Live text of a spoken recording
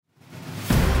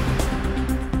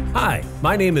Hi,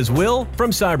 my name is Will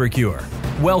from CyberCure.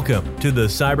 Welcome to the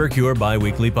CyberCure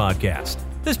Biweekly Podcast.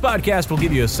 This podcast will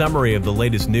give you a summary of the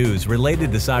latest news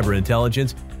related to cyber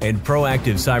intelligence and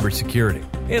proactive cybersecurity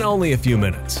in only a few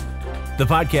minutes. The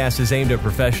podcast is aimed at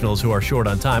professionals who are short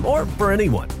on time, or for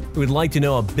anyone who would like to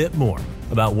know a bit more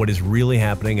about what is really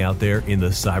happening out there in the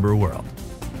cyber world.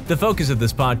 The focus of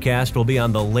this podcast will be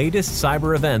on the latest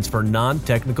cyber events for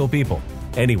non-technical people.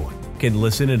 Anyone can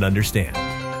listen and understand.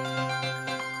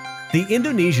 The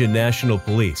Indonesian National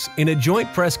Police, in a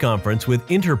joint press conference with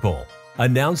Interpol,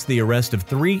 announced the arrest of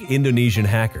 3 Indonesian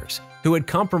hackers who had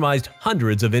compromised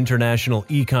hundreds of international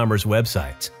e-commerce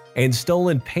websites and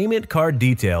stolen payment card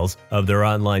details of their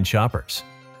online shoppers.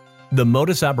 The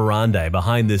modus operandi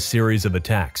behind this series of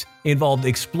attacks involved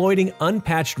exploiting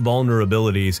unpatched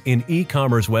vulnerabilities in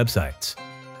e-commerce websites.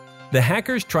 The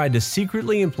hackers tried to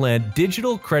secretly implant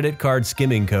digital credit card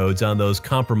skimming codes on those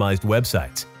compromised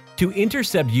websites to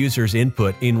intercept users'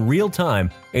 input in real time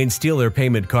and steal their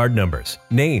payment card numbers,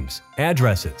 names,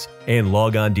 addresses, and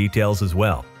logon details as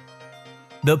well.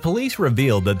 The police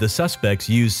revealed that the suspects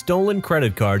used stolen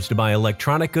credit cards to buy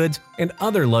electronic goods and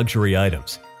other luxury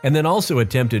items, and then also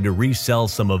attempted to resell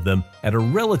some of them at a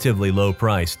relatively low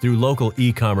price through local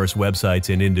e-commerce websites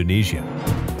in Indonesia.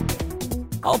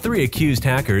 All 3 accused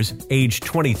hackers, aged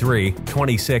 23,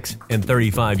 26, and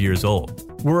 35 years old,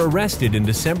 were arrested in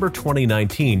December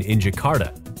 2019 in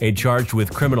Jakarta and charged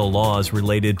with criminal laws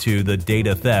related to the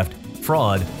data theft,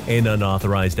 fraud, and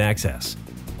unauthorized access.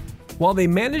 While they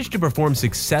managed to perform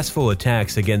successful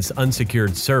attacks against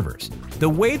unsecured servers, the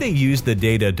way they used the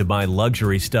data to buy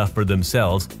luxury stuff for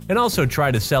themselves and also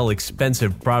try to sell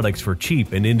expensive products for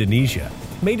cheap in Indonesia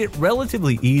made it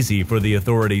relatively easy for the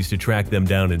authorities to track them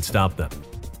down and stop them.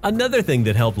 Another thing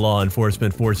that helped law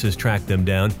enforcement forces track them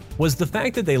down was the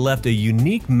fact that they left a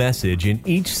unique message in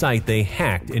each site they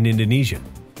hacked in Indonesia.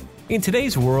 In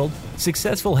today's world,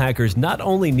 successful hackers not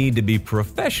only need to be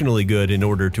professionally good in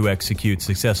order to execute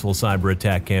successful cyber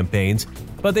attack campaigns,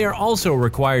 but they are also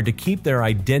required to keep their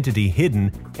identity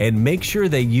hidden and make sure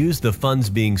they use the funds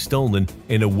being stolen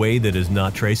in a way that is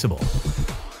not traceable.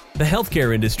 The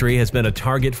healthcare industry has been a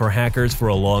target for hackers for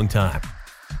a long time.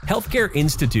 Healthcare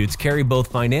institutes carry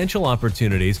both financial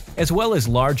opportunities as well as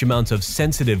large amounts of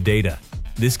sensitive data.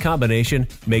 This combination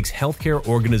makes healthcare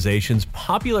organizations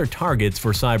popular targets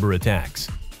for cyber attacks.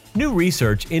 New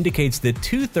research indicates that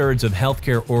 2/3 of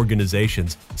healthcare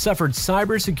organizations suffered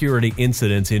cybersecurity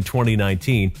incidents in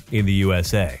 2019 in the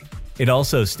USA. It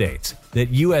also states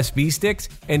that USB sticks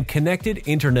and connected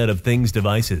Internet of Things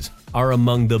devices are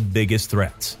among the biggest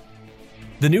threats.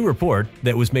 The new report,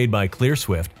 that was made by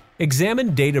ClearSwift,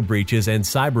 examined data breaches and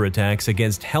cyber attacks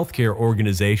against healthcare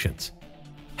organizations.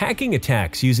 Hacking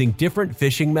attacks using different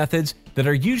phishing methods that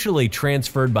are usually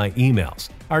transferred by emails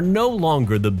are no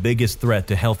longer the biggest threat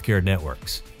to healthcare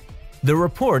networks. The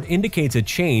report indicates a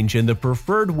change in the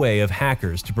preferred way of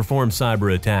hackers to perform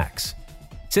cyber attacks.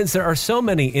 Since there are so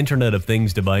many Internet of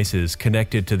Things devices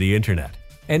connected to the Internet,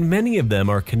 and many of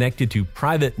them are connected to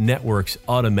private networks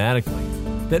automatically,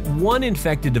 that one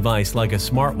infected device like a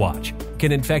smartwatch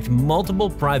can infect multiple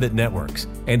private networks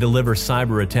and deliver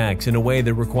cyber attacks in a way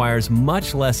that requires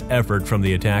much less effort from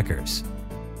the attackers.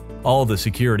 All the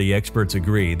security experts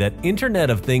agree that Internet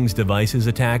of Things devices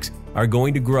attacks are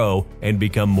going to grow and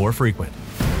become more frequent.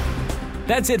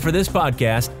 That's it for this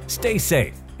podcast. Stay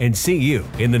safe and see you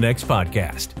in the next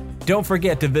podcast. Don't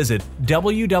forget to visit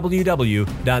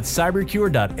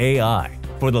www.cybercure.ai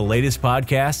for the latest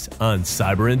podcasts on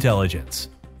cyber intelligence.